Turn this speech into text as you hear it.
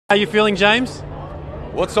How you feeling, James?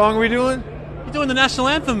 What song are we doing? You're doing the national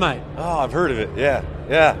anthem, mate. Oh, I've heard of it.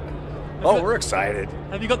 Yeah. Oh, we're excited.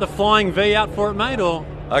 Have you got the Flying V out for it, mate, or?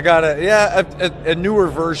 I got a newer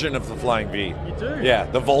version of the Flying V. You do? Yeah,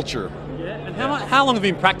 the Vulture. Yeah. And how long have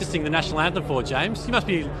you been practicing the national anthem for, James?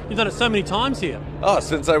 You've done it so many times here. Oh,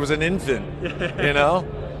 since I was an infant, you know?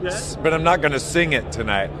 Yeah. But I'm not going to sing it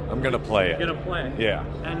tonight. I'm going to play it. You're going to play it? Yeah.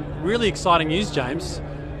 And really exciting news, James.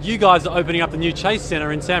 You guys are opening up the new Chase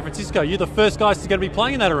Center in San Francisco. You're the first guys to going to be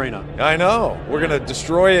playing in that arena. I know. We're going to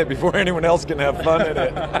destroy it before anyone else can have fun in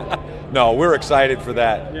it. No, we're excited for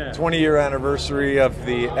that. Yeah. 20-year anniversary of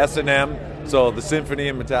the S&M, so the Symphony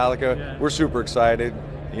and Metallica. Yeah. We're super excited.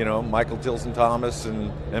 You know, Michael Tilson Thomas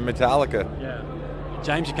and Metallica. Yeah.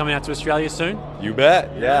 James, you're coming out to Australia soon? You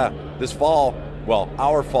bet. Yeah. This fall. Well,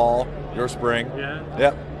 our fall, your spring. Yeah.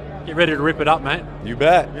 Yep. Get ready to rip it up, mate. You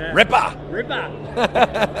bet. Yeah. Ripper!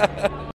 Ripper!